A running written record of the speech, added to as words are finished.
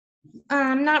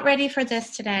I'm not ready for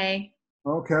this today.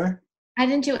 Okay. I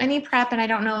didn't do any prep, and I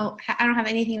don't have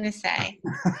anything to say.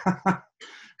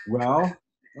 Well,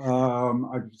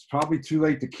 it's probably too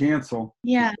late to cancel.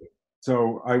 Yeah.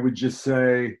 So I would just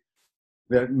say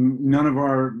that none of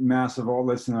our massive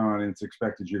listening audience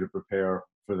expected you to prepare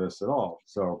for this at all.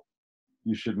 So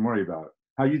you shouldn't worry about it.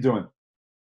 How you doing?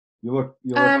 You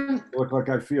look like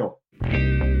I feel.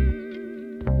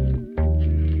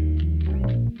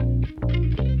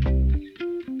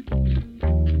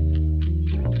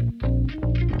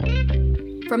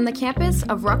 From the campus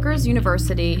of Rutgers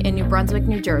University in New Brunswick,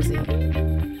 New Jersey,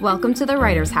 welcome to the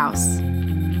Writers' House.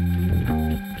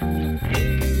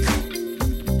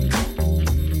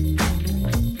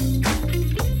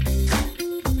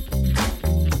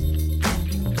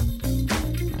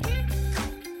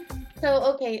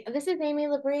 Okay, this is Amy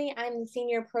Labrie. I'm the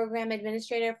Senior Program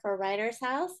Administrator for Writers'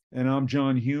 House. And I'm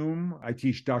John Hume. I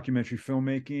teach documentary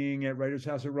filmmaking at Writers'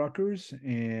 House at Rutgers,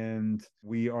 and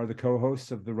we are the co-hosts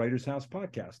of the Writers' House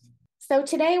podcast. So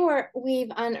today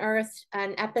we've unearthed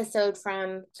an episode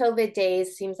from COVID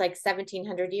days, seems like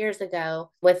 1700 years ago,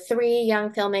 with 3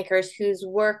 young filmmakers whose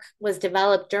work was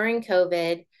developed during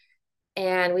COVID.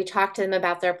 And we talked to them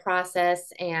about their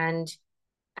process and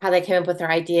how they came up with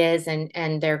their ideas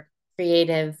and their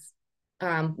creative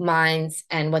minds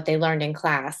and what they learned in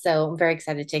class. So I'm very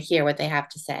excited to hear what they have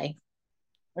to say.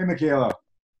 Hey, Michaela.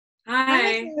 Hi. How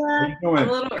you doing? I'm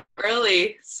a little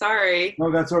early. Sorry. No,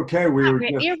 that's okay. You're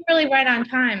really right on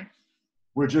time.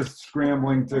 We're just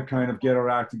scrambling to kind of get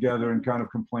our act together and kind of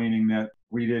complaining that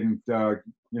we didn't,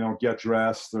 get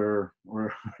dressed or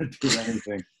do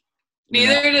anything.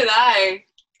 Neither did I.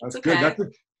 That's okay.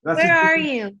 Good. Where are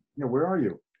you? Yeah, where are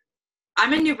you?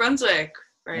 I'm in New Brunswick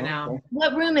right now.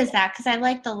 What room is that? Because I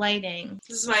like the lighting.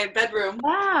 This is my bedroom.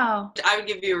 Wow. I would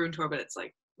give you a room tour, but it's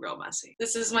like real messy.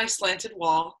 This is my slanted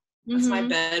wall. That's my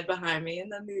bed behind me,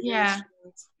 and then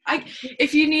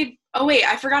if you need. Oh wait,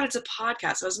 I forgot it's a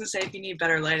podcast. I was gonna say if you need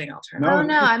better lighting, I'll turn. No.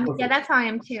 That's how I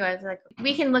am too. I was like,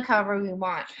 we can look however we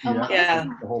want. Yeah. That's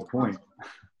the whole point.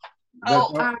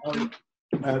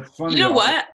 That's funny. You know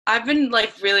what? I've been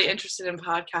like really interested in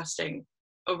podcasting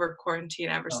over quarantine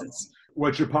ever since.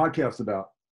 What's your podcast about?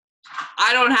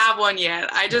 I don't have one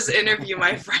yet. I just interview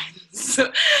my friends,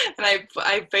 and I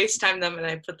FaceTime them and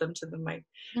I put them to the mic,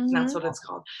 and that's what it's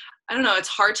called. I don't know. It's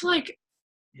hard to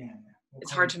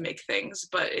it's hard to make things,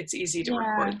 but it's easy to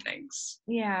record things.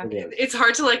 Yeah. It's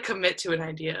hard to commit to an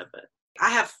idea, but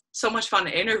I have so much fun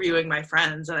interviewing my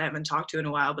friends that I haven't talked to in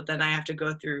a while, but then I have to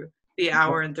go through the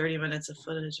hour and 30 minutes of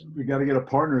footage. You got to get a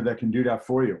partner that can do that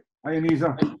for you. Hi,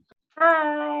 Anisa.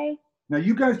 Hi. Now,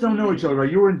 you guys don't know each other,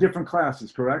 right? You were in different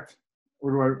classes, correct?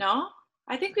 Or do I? No,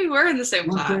 I think we were in the same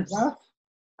class. Oh,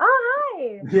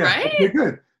 hi. Yeah. Right? Okay,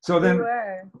 good. So then, we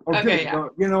were. Okay, yeah.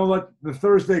 Well, the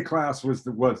Thursday class was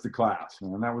the class,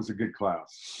 man. That was a good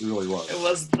class. It really was. It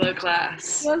was the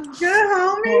class. What's good,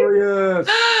 homie?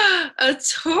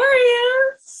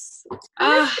 Artorias.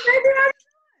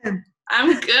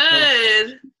 I'm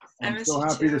good. I'm so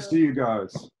happy to see you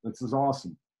guys. This is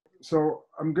awesome. So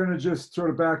I'm going to just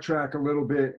sort of backtrack a little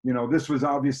bit. This was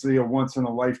obviously a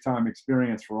once-in-a-lifetime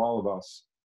experience for all of us,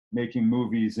 making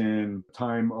movies in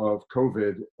time of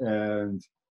COVID. And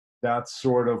that's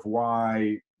sort of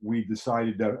why we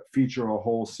decided to feature a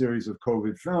whole series of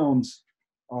COVID films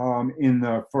in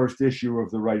the first issue of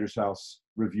the Writers' House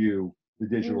Review, the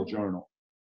digital journal.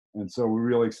 And so we're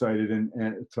really excited and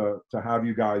to have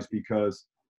you guys because,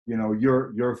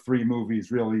 your 3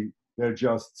 movies really, they're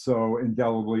just so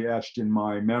indelibly etched in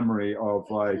my memory of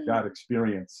that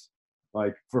experience,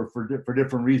 for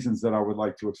different reasons that I would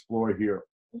like to explore here.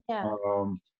 Yeah.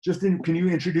 Can you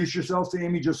introduce yourselves to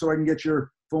Amy just so I can get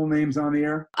your full names on the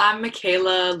air? I'm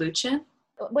Michaela Luchin.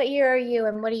 What year are you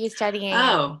and what are you studying?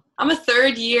 Oh, I'm a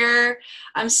 3rd year.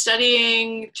 I'm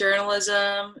studying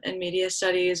journalism and media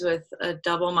studies with a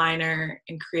double minor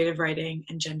in creative writing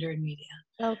and gender and media.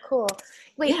 Oh, cool.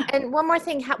 Wait, and one more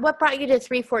thing. What brought you to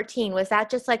 314? Was that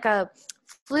just like a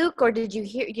fluke or did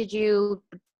you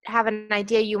have an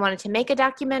idea you wanted to make a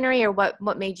documentary or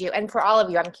what made you? And for all of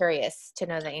you, I'm curious to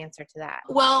know the answer to that.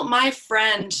 Well, my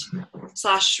friend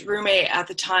 / roommate at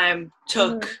the time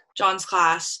took John's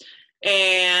class,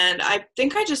 and I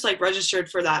think I just registered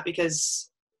for that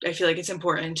because I feel like it's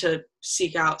important to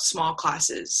seek out small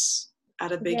classes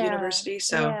at a big university.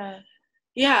 So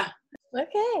yeah.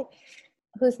 Okay.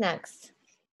 Who's next?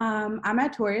 I'm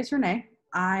Artorias Renee.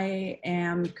 I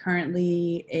am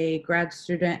currently a grad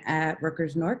student at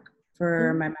Rutgers Newark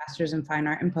for my master's in fine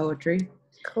art and poetry.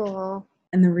 Cool.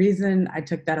 And the reason I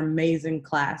took that amazing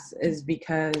class is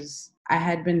because I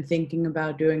had been thinking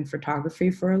about doing photography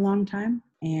for a long time.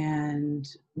 and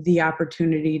the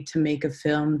opportunity to make a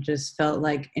film just felt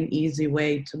like an easy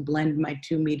way to blend my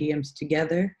two mediums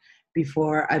together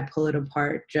before I pull it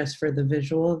apart just for the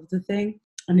visual of the thing.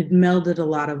 And it melded a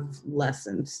lot of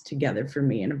lessons together for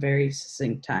me in a very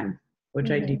succinct time,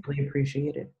 which I deeply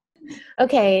appreciated.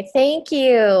 Okay, thank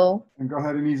you. And go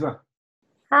ahead, Anisa.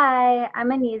 Hi, I'm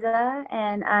Anisa,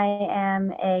 and I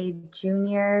am a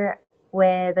junior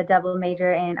with a double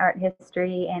major in art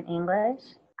history and English.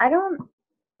 I don't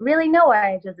really know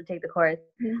why I chose to take the course.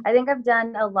 I think I've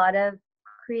done a lot of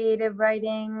creative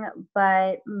writing,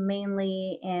 but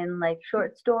mainly in like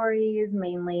short stories,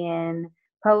 mainly in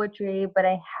poetry, but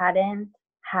I hadn't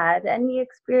had any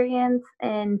experience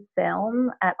in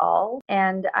film at all.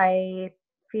 And I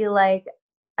feel like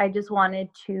I just wanted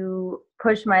to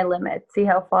push my limits, see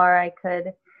how far I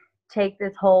could take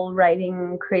this whole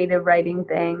writing, creative writing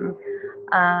thing,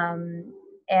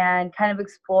 and kind of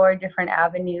explore different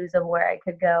avenues of where I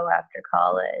could go after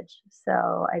college.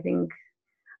 So I think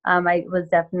I was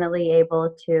definitely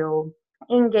able to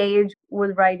engage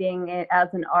with writing it as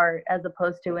an art as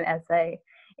opposed to an essay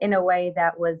in a way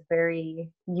that was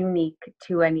very unique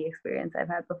to any experience I've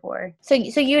had before. So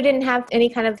you didn't have any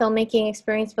kind of filmmaking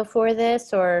experience before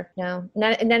this, or no?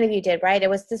 None of you did, right?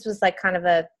 This was like kind of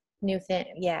a new thing.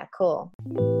 Yeah, cool.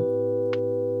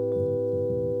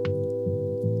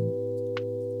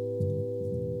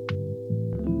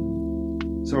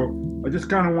 So I just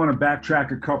kind of want to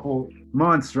backtrack a couple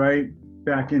months, right,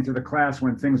 back into the class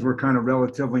when things were kind of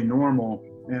relatively normal.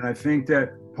 And I think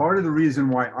that part of the reason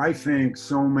why I think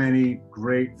so many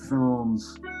great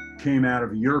films came out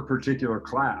of your particular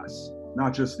class,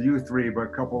 not just you three, but a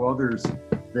couple others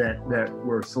that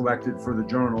were selected for the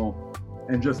journal,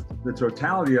 and just the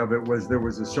totality of it was there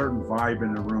was a certain vibe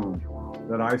in the room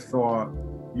that I thought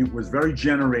was very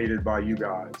generated by you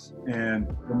guys. And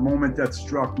the moment that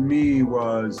struck me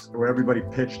was where everybody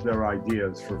pitched their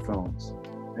ideas for films.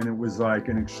 And it was like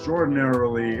an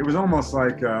extraordinarily, it was almost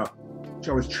like I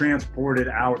was transported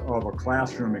out of a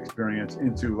classroom experience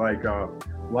into like a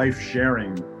life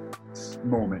sharing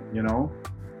moment, you know?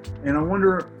 And I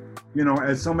wonder, you know,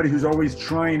 as somebody who's always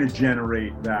trying to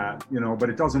generate that, you know, but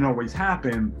it doesn't always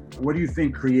happen, what do you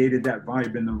think created that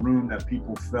vibe in the room that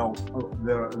people felt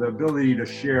the ability to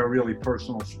share really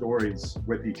personal stories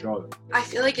with each other? I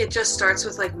feel like it just starts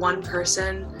with like one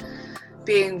person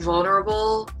being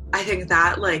vulnerable. I think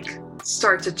that like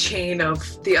starts a chain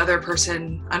of the other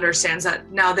person understands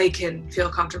that now they can feel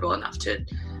comfortable enough to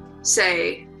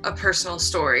say a personal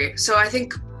story. So I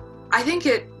think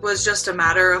it was just a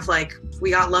matter of like, we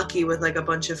got lucky with like a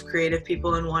bunch of creative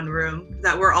people in one room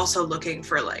that were also looking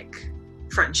for like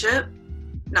friendship,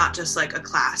 not just like a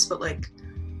class, but like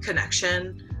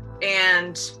connection.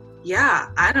 And yeah,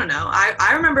 I don't know.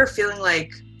 I remember feeling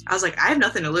like, I was like, I have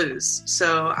nothing to lose.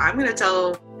 So I'm going to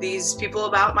tell these people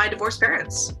about my divorced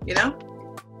parents, you know?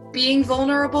 Being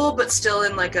vulnerable, but still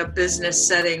in like a business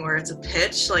setting where it's a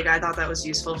pitch. Like I thought that was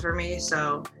useful for me.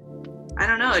 So I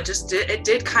don't know. It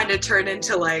did kind of turn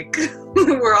into like,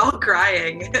 we're all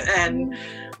crying and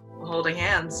holding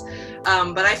hands.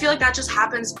 But I feel like that just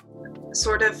happens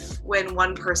sort of when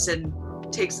one person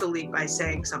takes the lead by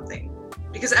saying something,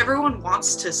 because everyone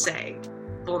wants to say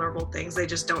vulnerable things. They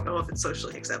just don't know if it's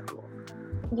socially acceptable.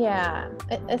 Yeah,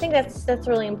 I think that's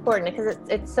really important, because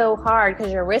it's so hard,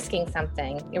 because you're risking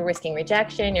something. You're risking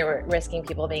rejection. You're risking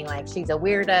people being like, she's a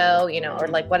weirdo, you know, or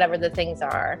like whatever the things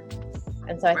are.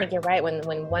 And so I think you're right. When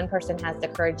one person has the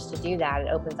courage to do that, it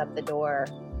opens up the door.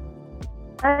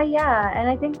 Yeah, and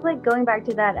I think like going back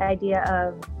to that idea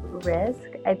of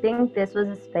risk, I think this was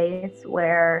a space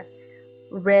where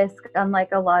risk, unlike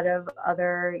a lot of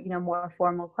other, you know, more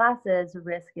formal classes,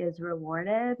 risk is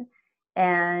rewarded.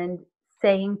 And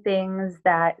saying things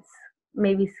that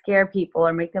maybe scare people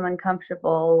or make them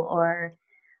uncomfortable, or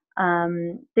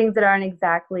things that aren't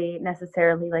exactly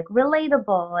necessarily like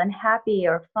relatable and happy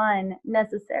or fun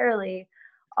necessarily,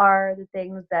 are the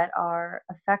things that are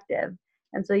effective.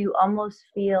 And so you almost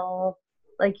feel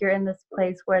like you're in this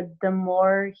place where the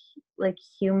more like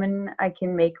human I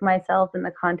can make myself in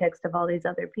the context of all these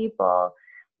other people,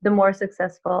 the more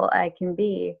successful I can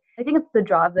be. I think it's the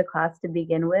draw of the class to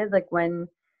begin with. Like when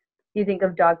you think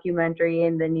of documentary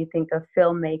and then you think of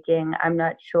filmmaking, I'm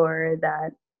not sure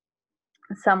that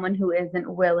someone who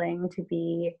isn't willing to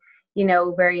be, you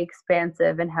know, very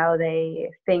expansive in how they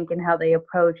think and how they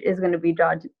approach is going to be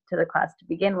drawn to the class to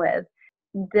begin with.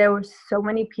 There were so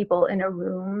many people in a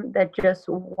room that just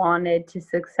wanted to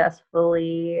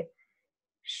successfully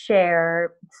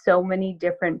share so many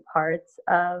different parts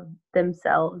of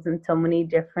themselves in so many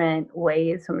different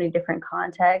ways, so many different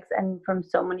contexts, and from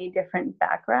so many different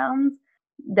backgrounds,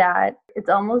 that it's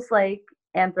almost like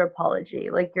anthropology.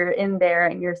 Like you're in there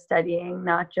and you're studying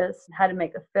not just how to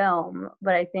make a film,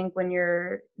 but I think when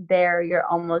you're there, you're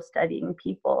almost studying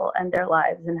people and their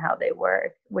lives and how they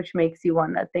work, which makes you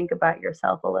want to think about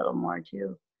yourself a little more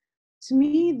too. To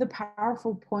me, the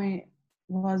powerful point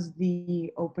was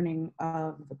the opening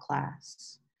of the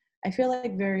class. I feel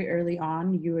like very early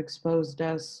on, you exposed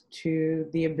us to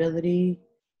the ability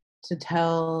to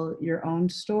tell your own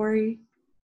story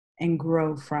and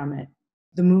grow from it.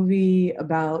 The movie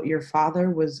about your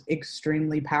father was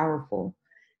extremely powerful.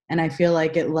 And I feel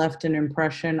like it left an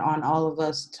impression on all of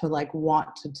us to like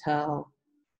want to tell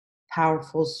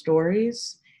powerful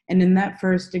stories. And in that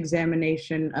first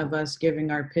examination of us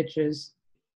giving our pitches,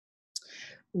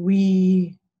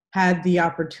 we had the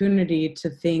opportunity to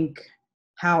think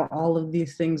how all of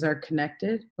these things are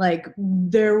connected. Like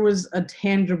there was a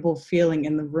tangible feeling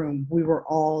in the room. We were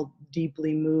all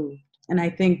deeply moved. And I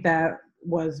think that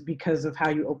was because of how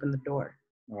you opened the door.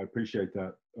 I appreciate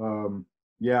that.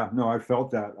 Yeah, no, I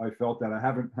felt that.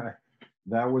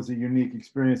 That was a unique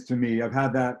experience to me. I've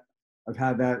had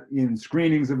that in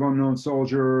screenings of Unknown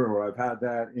Soldier, or I've had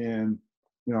that in,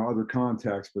 other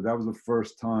contexts, but that was the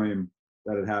first time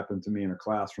that it happened to me in a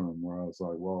classroom where I was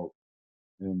like, whoa.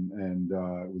 And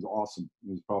it was awesome.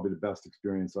 It was probably the best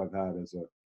experience I've had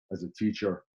as a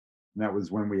teacher. And that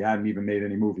was when we hadn't even made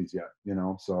any movies yet,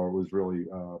 so it was really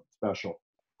special.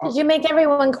 Did you make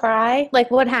everyone cry?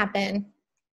 Like, what happened?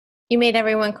 You made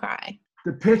everyone cry.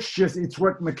 The pitch it's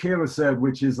what Michaela said,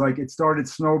 which is like it started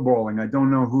snowballing. I don't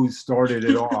know who started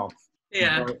it off.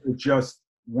 Yeah. But it just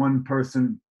one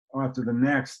person after the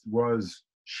next was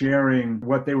sharing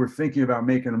what they were thinking about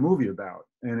making a movie about.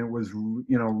 And it was,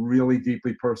 really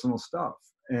deeply personal stuff.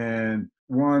 And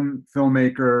one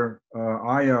filmmaker,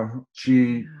 Aya,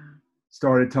 she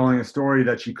started telling a story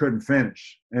that she couldn't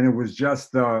finish. And it was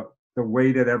just the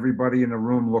way that everybody in the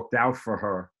room looked out for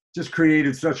her just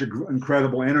created such an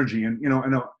incredible energy. And,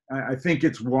 I think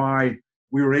it's why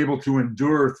we were able to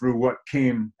endure through what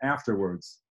came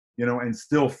afterwards, and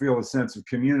still feel a sense of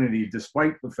community,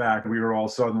 despite the fact we were all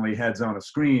suddenly heads on a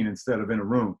screen instead of in a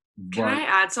room. Can I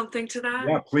add something to that?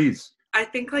 Yeah, please. I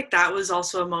think like that was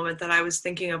also a moment that I was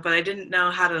thinking of, but I didn't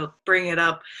know how to bring it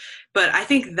up. But I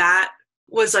think that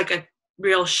was like a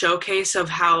real showcase of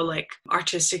how like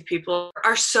artistic people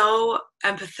are so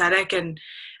empathetic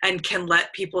and can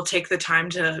let people take the time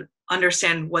to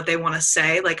understand what they want to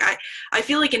say. Like I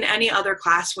feel like in any other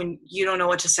class, when you don't know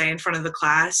what to say in front of the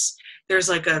class, there's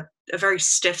like a very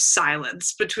stiff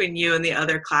silence between you and the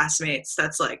other classmates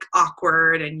that's like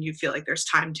awkward and you feel like there's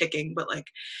time ticking. But like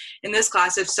in this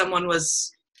class, if someone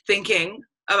was thinking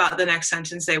about the next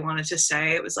sentence they wanted to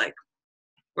say, it was like,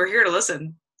 we're here to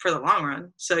listen for the long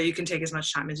run, so you can take as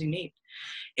much time as you need.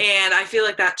 And I feel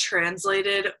like that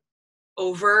translated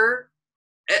over,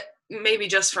 maybe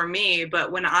just for me,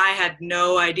 but when I had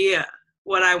no idea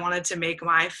what I wanted to make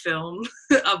my film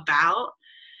about,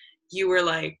 you were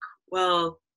like,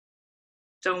 well,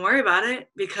 don't worry about it,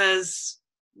 because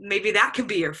maybe that could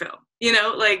be your film,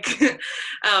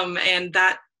 and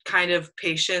that kind of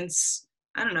patience,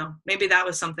 I don't know, maybe that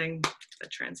was something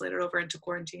that translated over into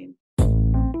quarantine.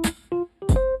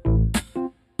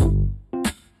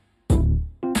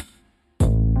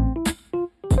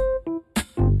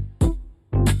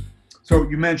 So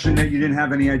you mentioned that you didn't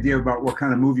have any idea about what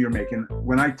kind of movie you're making.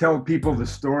 When I tell people the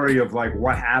story of like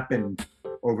what happened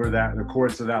over the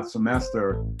course of that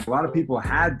semester, a lot of people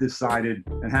had decided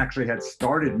and actually had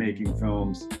started making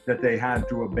films that they had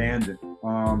to abandon.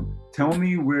 Tell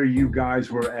me where you guys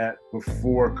were at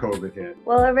before COVID hit.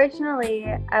 Well,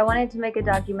 originally I wanted to make a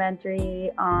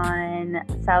documentary on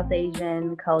South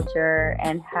Asian culture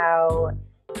and how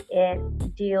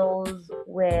it deals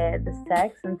with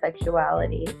sex and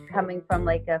sexuality, coming from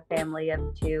like a family of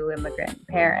 2 immigrant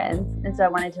parents. And so I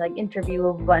wanted to like interview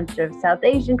a bunch of South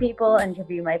Asian people,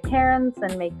 interview my parents,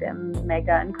 and make them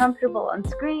mega uncomfortable on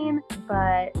screen.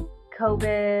 But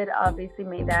COVID obviously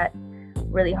made that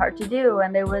really hard to do.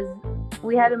 And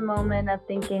we had a moment of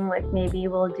thinking like maybe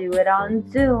we'll do it on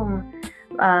Zoom,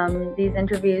 these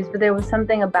interviews, but there was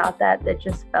something about that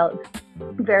just felt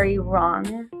very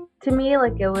wrong to me.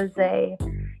 Like it was a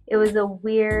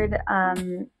weird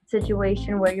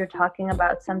situation where you're talking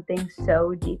about something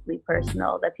so deeply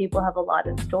personal that people have a lot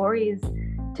of stories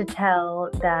to tell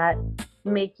that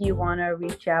make you want to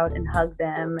reach out and hug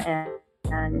them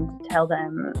and tell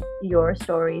them your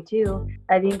story too.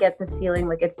 I didn't get the feeling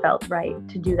like it felt right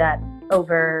to do that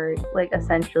over like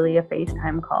essentially a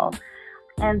FaceTime call.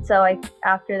 And so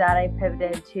after that I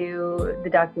pivoted to the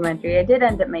documentary I did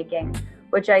end up making,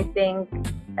 which I think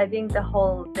I think the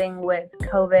whole thing with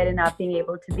COVID and not being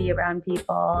able to be around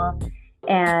people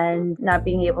and not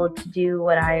being able to do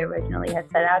what I originally had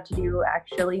set out to do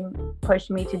actually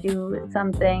pushed me to do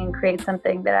something, create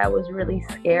something that I was really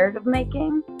scared of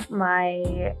making.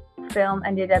 My film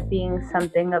ended up being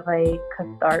something of a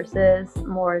catharsis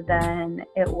more than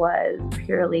it was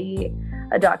purely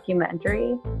a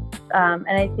documentary. And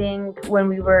I think when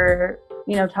we were,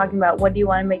 talking about what do you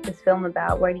want to make this film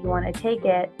about, where do you want to take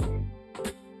it,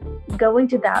 going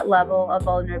to that level of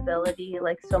vulnerability,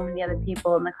 like so many other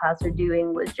people in the class are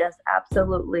doing, was just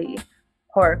absolutely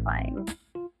horrifying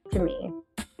to me.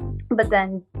 But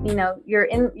then, you're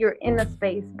in a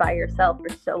space by yourself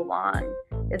for so long.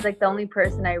 It's like the only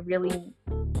person I really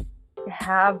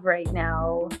have right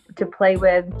now to play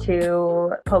with,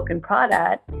 to poke and prod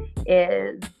at,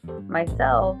 is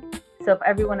myself. So if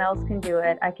everyone else can do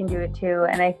it, I can do it too.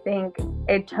 And I think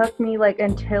it took me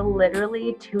until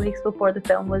literally 2 weeks before the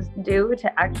film was due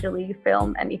to actually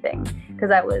film anything, because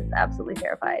I was absolutely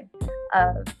terrified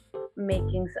of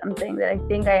making something that I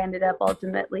think I ended up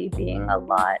ultimately being a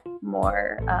lot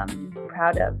more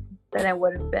proud of than I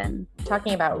would have been.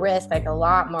 Talking about risk, a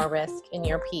lot more risk in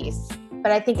your piece.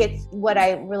 But I think it's what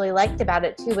I really liked about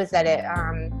it too was that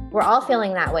we're all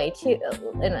feeling that way too,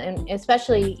 and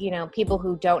especially people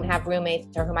who don't have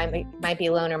roommates or who might be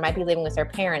alone or might be living with their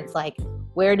parents. Like,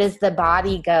 where does the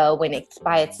body go when it's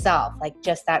by itself? Like,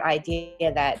 just that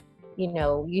idea that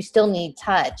you still need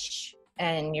touch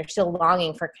and you're still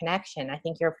longing for connection. I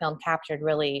think your film captured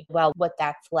really well what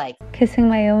that's like. Kissing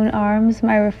my own arms,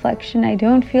 my reflection, I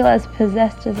don't feel as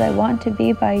possessed as I want to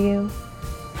be by you.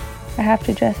 I have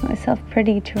to dress myself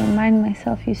pretty to remind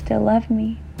myself you still love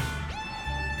me.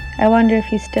 I wonder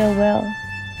if you still will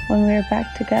when we're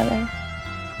back together,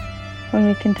 when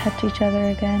we can touch each other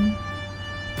again.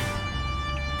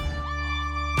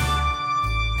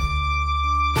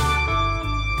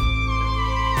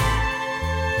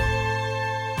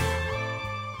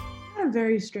 I had a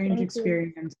very strange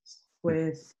experience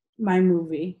with my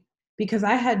movie because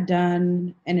I had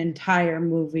done an entire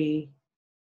movie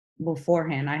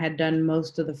beforehand. I had done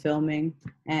most of the filming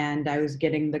and I was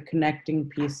getting the connecting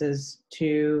pieces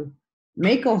to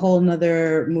make a whole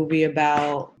nother movie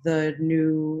about the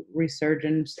new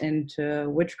resurgence into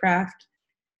witchcraft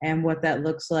and what that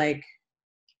looks like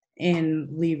in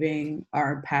leaving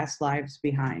our past lives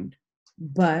behind.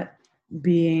 But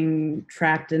being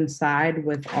trapped inside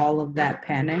with all of that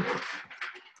panic,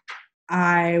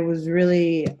 I was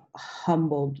really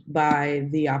humbled by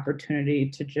the opportunity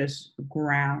to just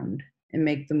ground and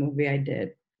make the movie I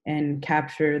did and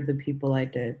capture the people I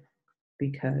did,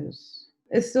 because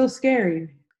it's still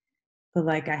scary, but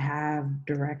I have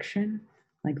direction,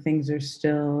 things are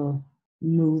still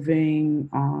moving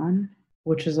on,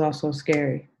 which is also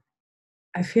scary.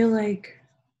 I feel like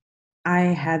I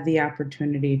had the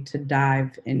opportunity to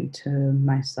dive into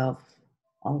myself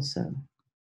also,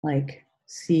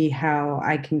 see how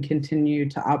I can continue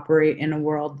to operate in a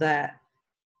world that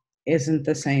isn't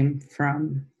the same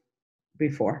from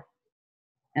before.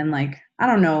 And I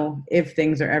don't know if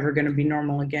things are ever going to be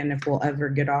normal again, if we'll ever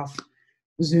get off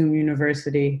Zoom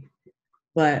University,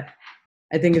 but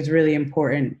I think it's really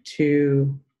important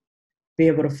to be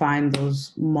able to find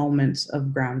those moments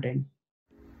of grounding.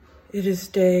 It is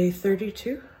day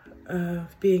 32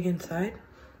 of being inside,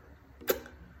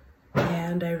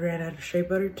 and I ran out of shea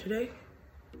butter today.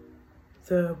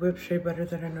 The whipped shea butter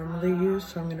that I normally use,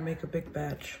 so I'm going to make a big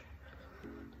batch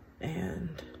and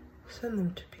send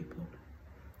them to people.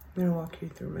 I'm going to walk you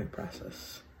through my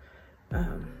process.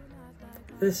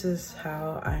 This is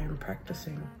how I am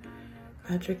practicing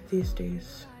magic these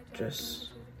days, just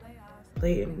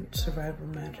blatant survival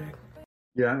magic.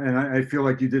 Yeah, and I feel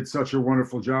like you did such a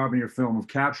wonderful job in your film of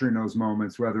capturing those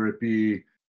moments, whether it be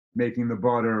making the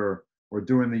butter or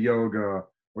doing the yoga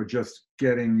or just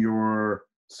getting your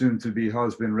soon-to-be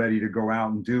husband ready to go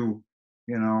out and do,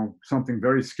 something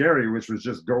very scary, which was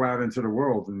just go out into the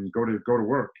world and go to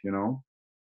work,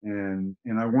 And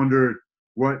I wondered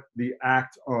what the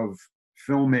act of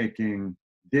filmmaking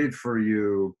did for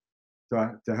you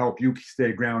to help you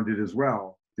stay grounded as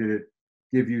well. Did it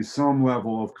give you some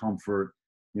level of comfort,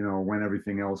 when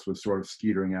everything else was sort of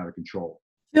skeetering out of control?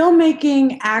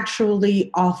 Filmmaking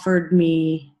actually offered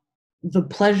me the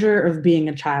pleasure of being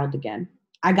a child again.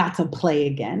 I got to play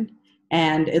again,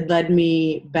 and it led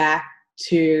me back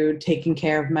to taking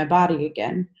care of my body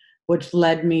again, which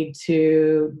led me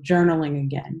to journaling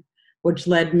again, which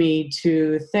led me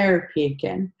to therapy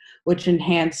again, which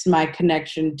enhanced my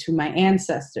connection to my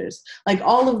ancestors.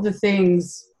 All of the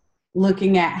things,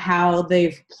 looking at how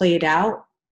they've played out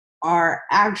are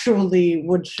actually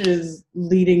which is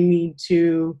leading me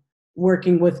to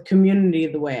working with community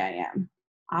the way I am.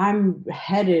 I'm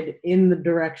headed in the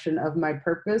direction of my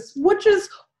purpose, which is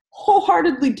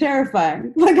wholeheartedly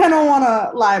terrifying. Like, I don't want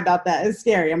to lie about that. It's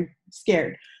scary. I'm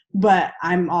scared. But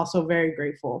I'm also very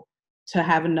grateful to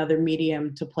have another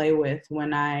medium to play with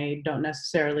when I don't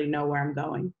necessarily know where I'm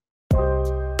going.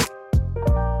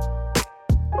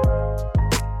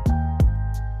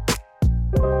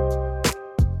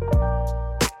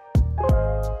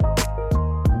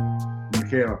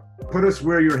 Michaela, put us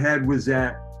where your head was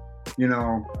at,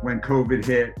 when COVID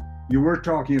hit. You were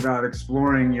talking about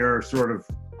exploring your sort of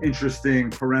interesting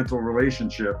parental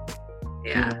relationship,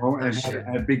 and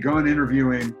had begun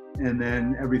interviewing, and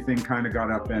then everything kind of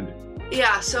got upended.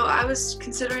 Yeah, so I was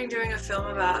considering doing a film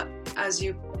about, as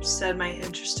you said, my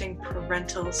interesting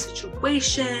parental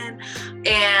situation,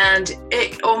 and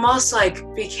it almost like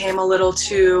became a little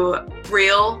too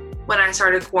real when I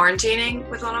started quarantining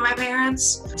with one of my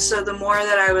parents. So the more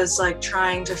that I was like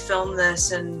trying to film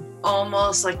this and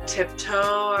almost like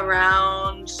tiptoe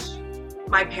around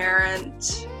my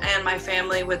parent and my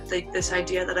family with like this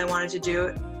idea that I wanted to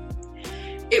do,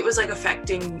 it was like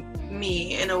affecting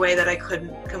me in a way that I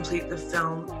couldn't complete the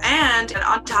film. And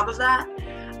on top of that,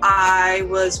 I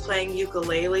was playing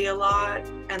ukulele a lot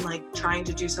and like trying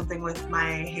to do something with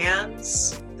my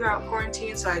hands throughout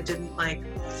quarantine, so I didn't like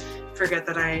forget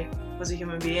that I was a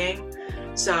human being.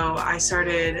 So I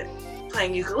started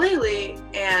playing ukulele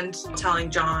and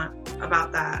telling John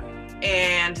about that.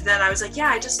 And then I was like, yeah,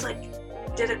 I just like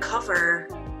did a cover.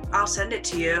 I'll send it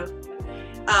to you.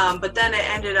 But then it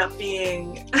ended up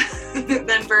being,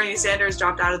 then Bernie Sanders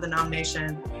dropped out of the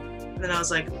nomination. And then I was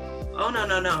like, oh,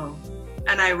 no.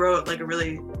 And I wrote like a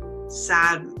really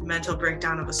sad mental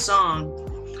breakdown of a song.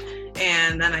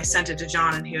 And then I sent it to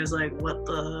John and he was like, what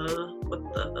the?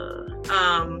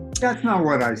 That's not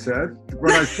what I said.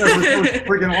 What I said was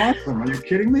freaking awesome. Are you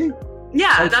kidding me?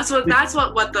 Yeah, that's what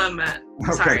the meant.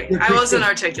 Okay. Sorry, I wasn't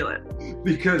articulate.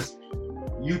 Because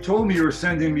you told me you were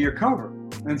sending me a cover.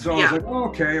 And so I was like, oh,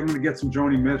 okay, I'm going to get some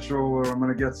Joni Mitchell, or I'm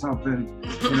going to get something,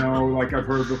 like I've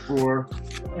heard before.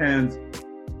 And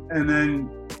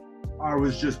then I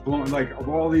was just blown, like, of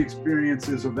all the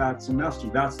experiences of that semester,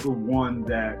 that's the one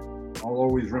that I'll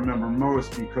always remember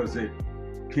most because it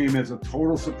came as a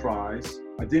total surprise.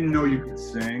 I didn't know you could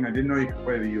sing. I didn't know you could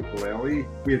play the ukulele.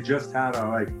 We had just had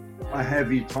a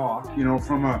heavy talk,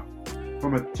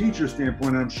 from a teacher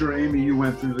standpoint. I'm sure, Amy, you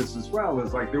went through this as well.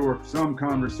 Is like there were some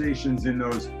conversations in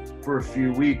those first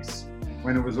few weeks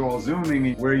when it was all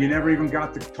Zooming where you never even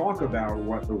got to talk about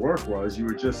what the work was. You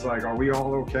were just like, are we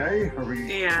all okay? Are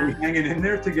we hanging in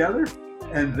there together?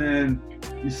 And then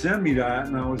you sent me that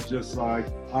and I was just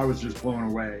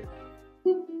blown away.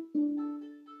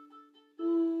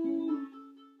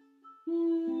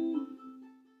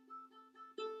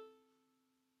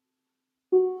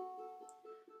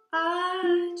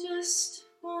 I just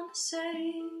want to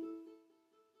say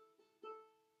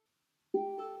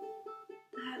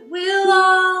that we'll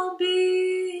all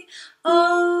be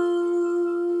okay.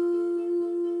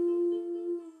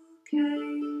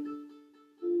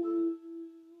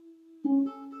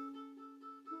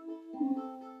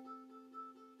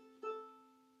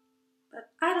 But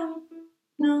I don't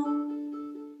know.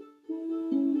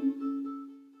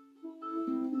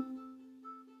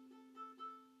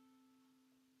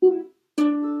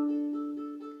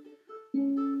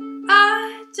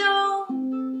 I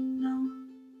don't know.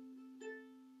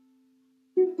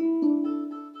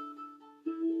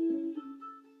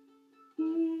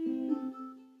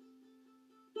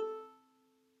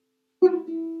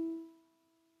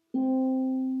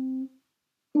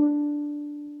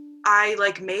 I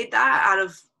like made that out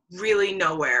of really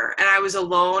nowhere, and I was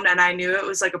alone, and I knew it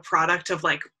was like a product of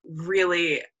like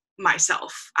really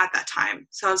myself at that time.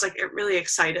 So I was like really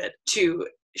excited to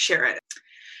share it.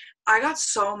 I got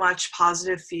so much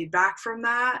positive feedback from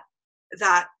that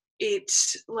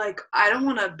it's like, I don't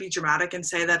want to be dramatic and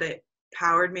say that it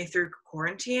powered me through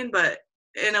quarantine, but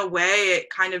in a way it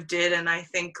kind of did. And I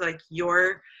think like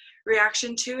your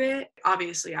reaction to it,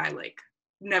 obviously I like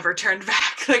never turned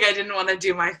back. Like I didn't want to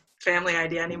do my family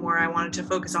idea anymore. I wanted to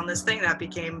focus on this thing that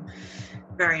became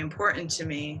very important to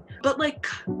me. But like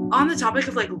on the topic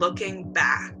of like looking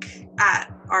back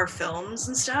at our films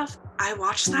and stuff, I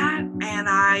watched that and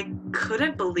I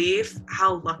couldn't believe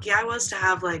how lucky I was to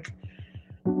have like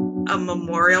a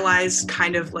memorialized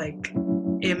kind of like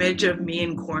image of me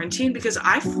in quarantine, because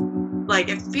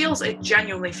it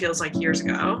genuinely feels like years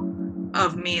ago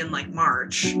of me in like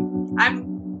March.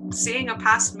 I'm seeing a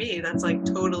past me that's like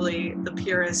totally the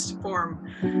purest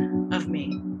form of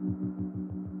me.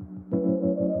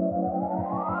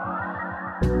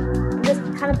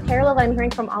 kind of parallel I'm hearing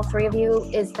from all three of you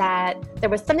is that there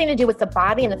was something to do with the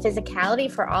body and the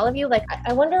physicality for all of you. Like,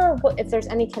 I wonder if there's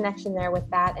any connection there with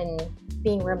that and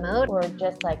being remote, or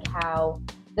just like how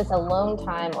this alone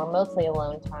time, or mostly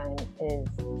alone time,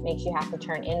 makes you have to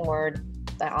turn inward,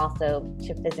 but also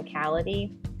to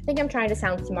physicality. I think I'm trying to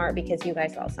sound smart because you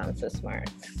guys all sound so smart.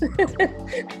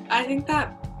 I think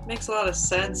that makes a lot of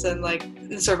sense. And like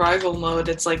in survival mode,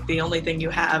 it's like the only thing you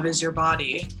have is your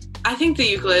body. I think the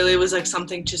ukulele was like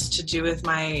something just to do with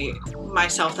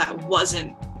myself that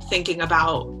wasn't thinking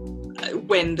about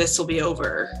when this will be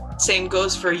over. Same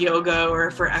goes for yoga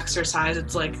or for exercise.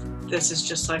 It's like, this is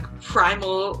just like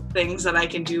primal things that I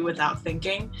can do without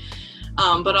thinking.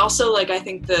 But also, like, I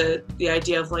think the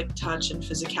idea of like touch and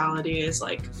physicality is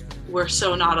like, we're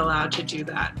so not allowed to do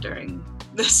that during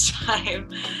this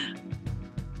time.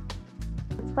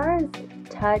 As far as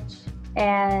touch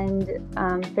and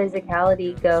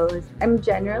physicality goes, I'm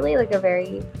generally like a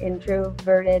very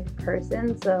introverted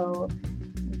person, so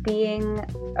being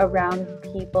around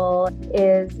people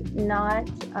is not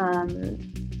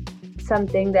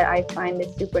something that I find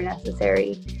is super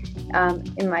necessary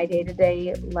in my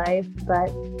day-to-day life,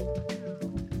 but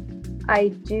I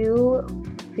do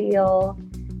feel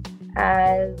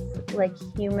as like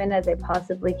human as I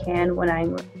possibly can when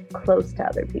I'm close to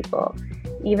other people,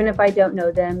 even if I don't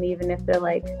know them, even if they're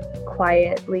like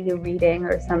quietly reading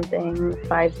or something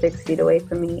 5-6 feet away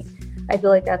from me. I feel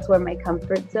like that's where my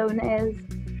comfort zone is,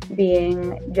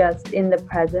 being just in the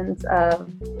presence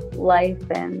of life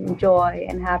and joy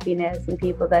and happiness and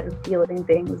people that are feeling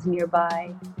things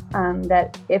nearby,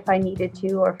 that if I needed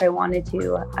to or if I wanted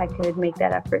to, I could make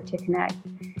that effort to connect.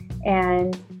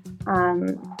 And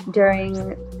during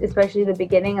especially the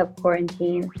beginning of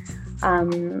quarantine,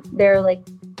 there are like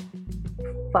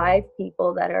 5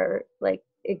 people that are like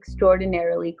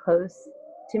extraordinarily close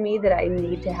to me that I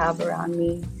need to have around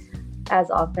me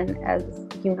as often as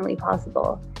humanly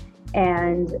possible.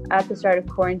 And at the start of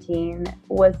quarantine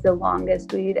was the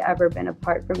longest we'd ever been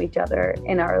apart from each other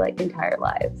in our like entire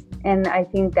lives. And I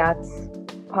think that's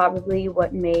probably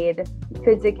what made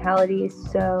physicality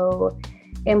so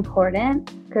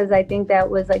important, because I think that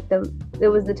was like it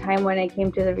was the time when I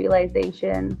came to the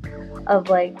realization of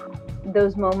like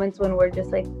those moments when we're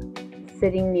just like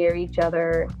sitting near each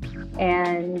other,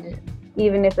 and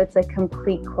even if it's like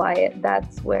complete quiet,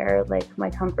 that's where like my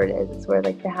comfort is. It's where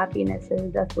like the happiness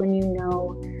is. That's when you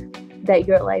know that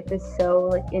your life is so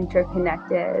like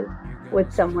interconnected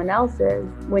with someone else's,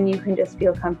 when you can just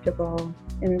feel comfortable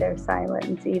in their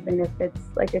silence, even if it's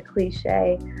like a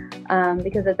cliche.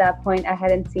 Because at that point I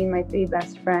hadn't seen my 3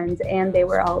 best friends, and they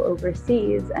were all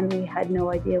overseas, and we had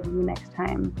no idea when the next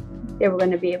time they were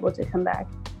going to be able to come back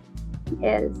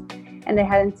is. And I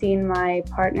hadn't seen my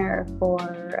partner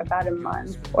for about a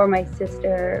month, or my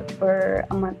sister for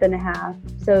a month and a half.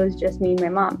 So it was just me and my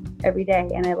mom every day,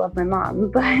 and I love my mom,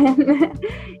 but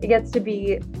it gets to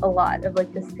be a lot of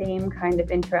like the same kind of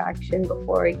interaction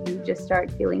before you just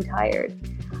start feeling tired.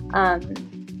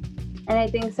 And I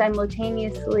think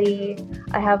simultaneously,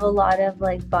 I have a lot of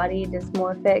like body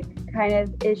dysmorphic kind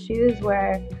of issues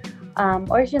where,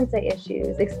 or I shouldn't say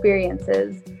issues,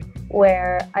 experiences,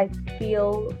 where I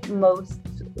feel most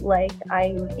like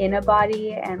I'm in a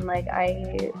body and like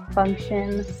I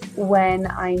function when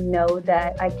I know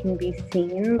that I can be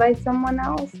seen by someone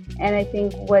else. And I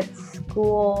think what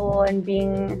school and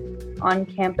being on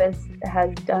campus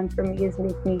has done for me is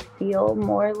make me feel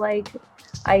more like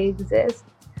I exist.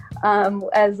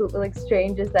 As like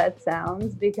strange as that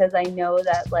sounds, because I know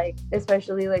that like,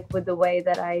 especially like with the way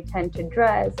that I tend to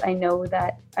dress, I know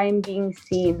that I'm being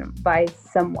seen by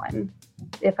someone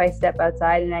if I step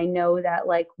outside, and I know that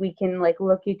like we can like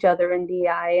look each other in the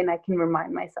eye and I can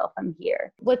remind myself I'm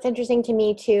here. What's interesting to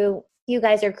me too, you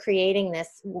guys are creating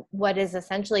this, what is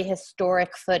essentially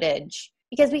historic footage,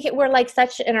 because we're like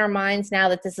such in our minds now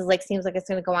that this is like, seems like it's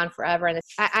going to go on forever. And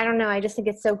I don't know, I just think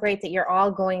it's so great that you're all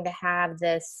going to have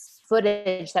this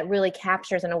footage that really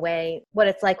captures in a way what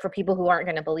it's like for people who aren't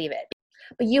going to believe it.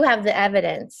 But you have the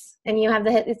evidence, and you have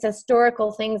it's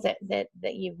historical things that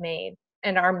you've made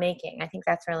and are making. I think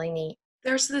that's really neat.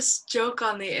 There's this joke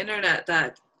on the internet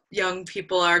that young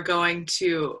people are going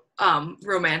to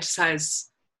romanticize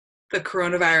the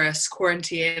coronavirus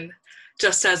quarantine,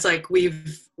 just as like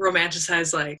we've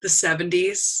romanticized like the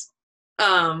 70s.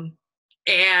 And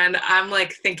I'm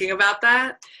like thinking about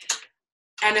that.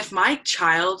 And if my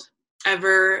child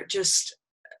ever just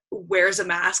wears a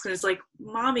mask and is like,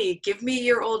 "Mommy, give me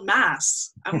your old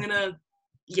mask," I'm going to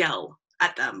yell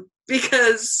at them,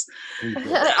 because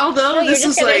although this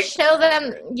is like, show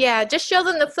them, just show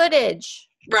them the footage.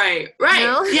 Right.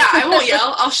 No? Yeah, I won't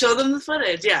yell. I'll show them the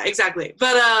footage. Yeah, exactly.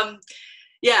 But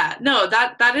yeah, no,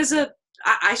 that is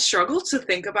I struggle to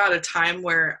think about a time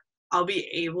where I'll be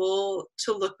able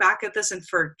to look back at this and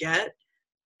forget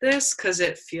this, because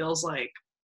it feels like,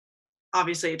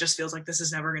 obviously it just feels like this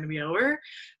is never going to be over.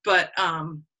 But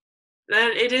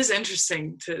that it is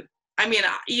interesting to, I mean,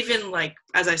 even like,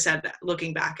 as I said,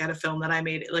 looking back at a film that I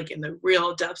made like in the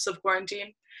real depths of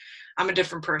quarantine, I'm a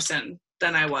different person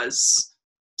than I was.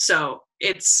 So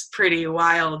it's pretty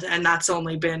wild. And that's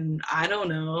only been, I don't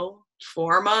know,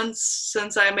 4 months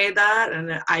since I made that.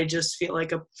 And I just feel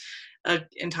like a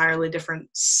entirely different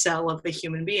cell of a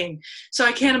human being. So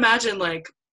I can't imagine like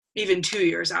even 2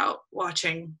 years out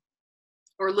watching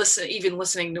or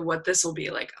listening to what this will be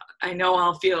like. I know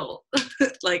I'll feel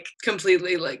like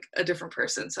completely like a different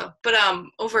person. So, but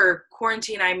over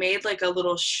quarantine, I made like a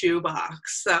little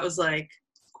shoebox that was like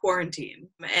quarantine,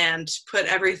 and put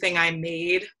everything I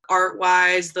made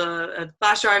art-wise, the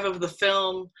flash drive of the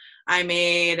film I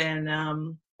made, and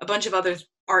a bunch of other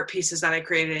art pieces that I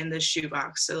created in this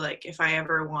shoebox. So like if I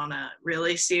ever want to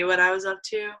really see what I was up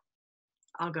to,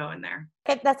 I'll go in there.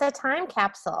 Okay, that's a time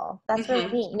capsule. That's really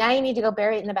neat. Now you need to go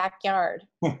bury it in the backyard.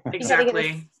 Exactly. You gotta get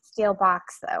a steel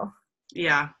box though.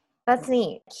 Yeah. That's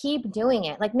neat. Keep doing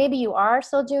it. Like maybe you are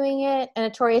still doing it, and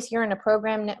Notorious, you're in a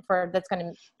program that's going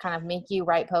to kind of make you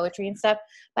write poetry and stuff.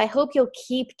 But I hope you'll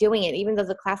keep doing it, even though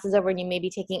the class is over and you may be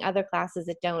taking other classes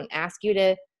that don't ask you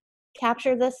to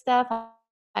capture this stuff.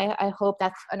 I hope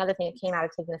that's another thing that came out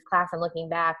of taking this class and looking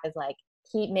back is like,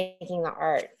 keep making the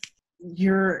art.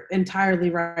 You're entirely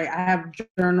right. I have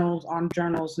journals on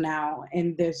journals now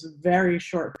in this very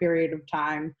short period of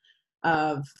time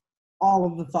of all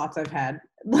of the thoughts I've had.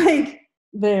 Like,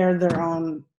 they're their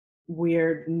own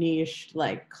weird niche,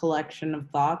 like, collection of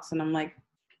thoughts. And I'm like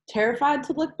terrified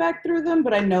to look back through them,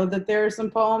 but I know that there are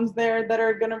some poems there that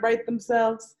are going to write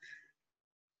themselves.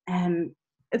 And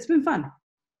it's been fun.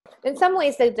 In some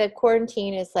ways, the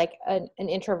quarantine is like an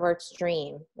introvert's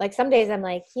dream. Like some days I'm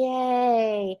like,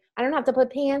 yay, I don't have to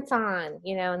put pants on,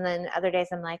 and then other days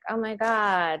I'm like, oh my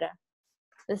God,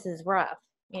 this is rough.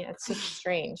 It's super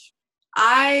strange.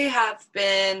 I have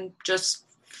been just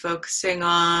focusing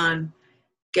on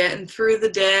getting through the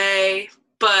day,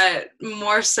 but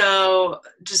more so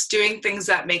just doing things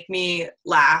that make me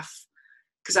laugh,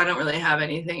 because I don't really have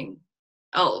anything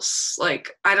else.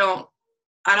 Like I don't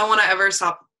want to ever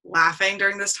stop laughing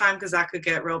during this time, because that could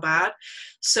get real bad.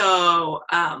 So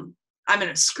I'm in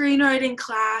a screenwriting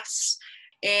class,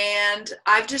 and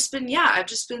I've just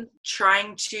been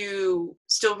trying to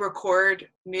still record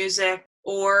music,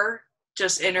 or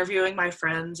just interviewing my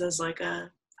friends as like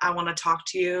I want to talk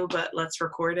to you, but let's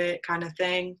record it kind of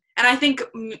thing. And I think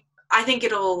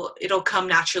it'll come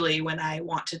naturally when I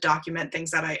want to document things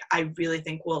that I really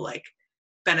think will like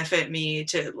benefit me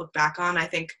to look back on. I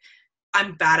think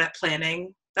I'm bad at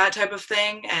planning that type of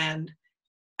thing, and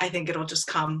I think it'll just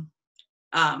come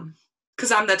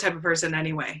because I'm that type of person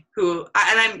anyway,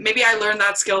 maybe I learned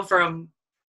that skill from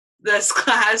this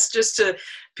class, just to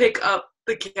pick up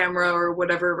the camera or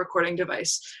whatever recording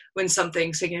device when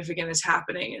something significant is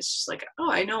happening. It's just like,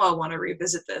 oh, I know I'll want to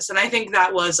revisit this. And I think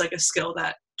that was like a skill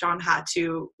that John had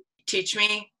to teach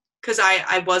me, because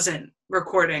I wasn't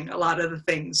recording a lot of the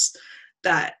things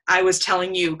that I was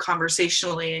telling you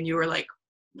conversationally, and you were like,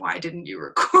 why didn't you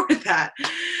record that?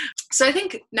 So I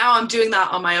think now I'm doing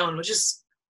that on my own, which is,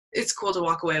 it's cool to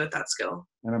walk away with that skill.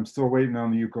 And I'm still waiting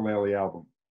on the ukulele album.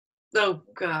 Oh,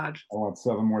 God. I want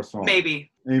 7 more songs.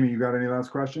 Maybe. Amy, you got any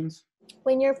last questions?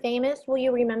 When you're famous, will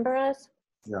you remember us?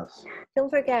 Yes. Don't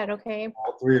forget, okay?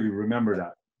 All 3 of you remember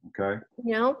that, okay?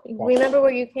 Remember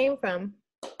where you came from.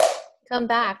 Come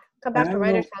back to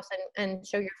Writer's House and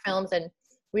show your films and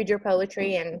read your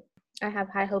poetry, and I have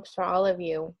high hopes for all of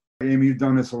you. Amy, you've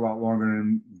done this a lot longer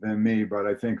than me, but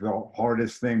I think the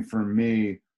hardest thing for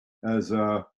me as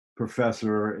a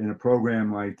professor in a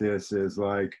program like this is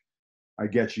like, I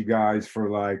get you guys for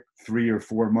like 3 or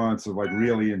 4 months of like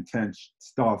really intense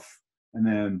stuff, and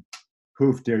then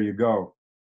poof, there you go.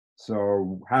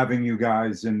 So having you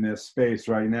guys in this space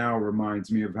right now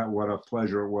reminds me of what a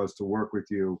pleasure it was to work with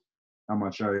you, how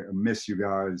much I miss you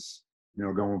guys,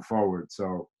 going forward.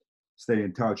 So stay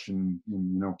in touch and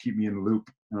keep me in the loop.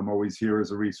 And I'm always here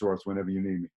as a resource whenever you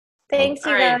need me. Thanks,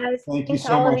 you guys. Thank you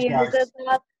so much, guys. Good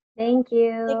luck. Thank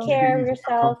you. Take care of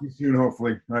yourself. Talk to you soon,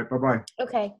 hopefully. All right, bye-bye.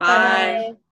 Okay.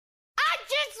 Bye. I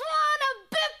just want a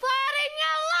big part in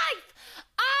your life.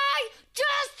 I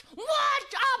just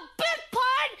want a big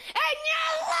part in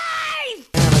your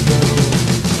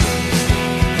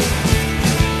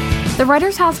life. The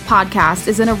Writers House podcast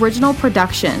is an original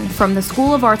production from the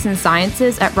School of Arts and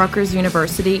Sciences at Rutgers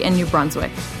University in New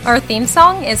Brunswick. Our theme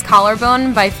song is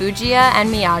Collarbone by Fujiya and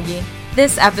Miyagi.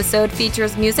 This episode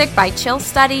features music by Chill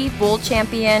Study, Bull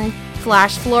Champion,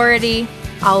 Flash Flority,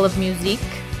 Olive Musique,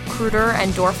 Kruder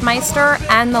and Dorfmeister,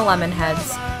 and the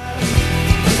Lemonheads.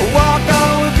 Walk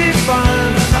on would be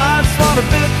fun. I just want a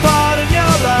big part in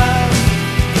your life.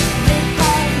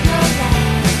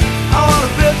 I want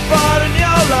a big part in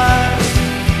your life.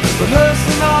 But listen.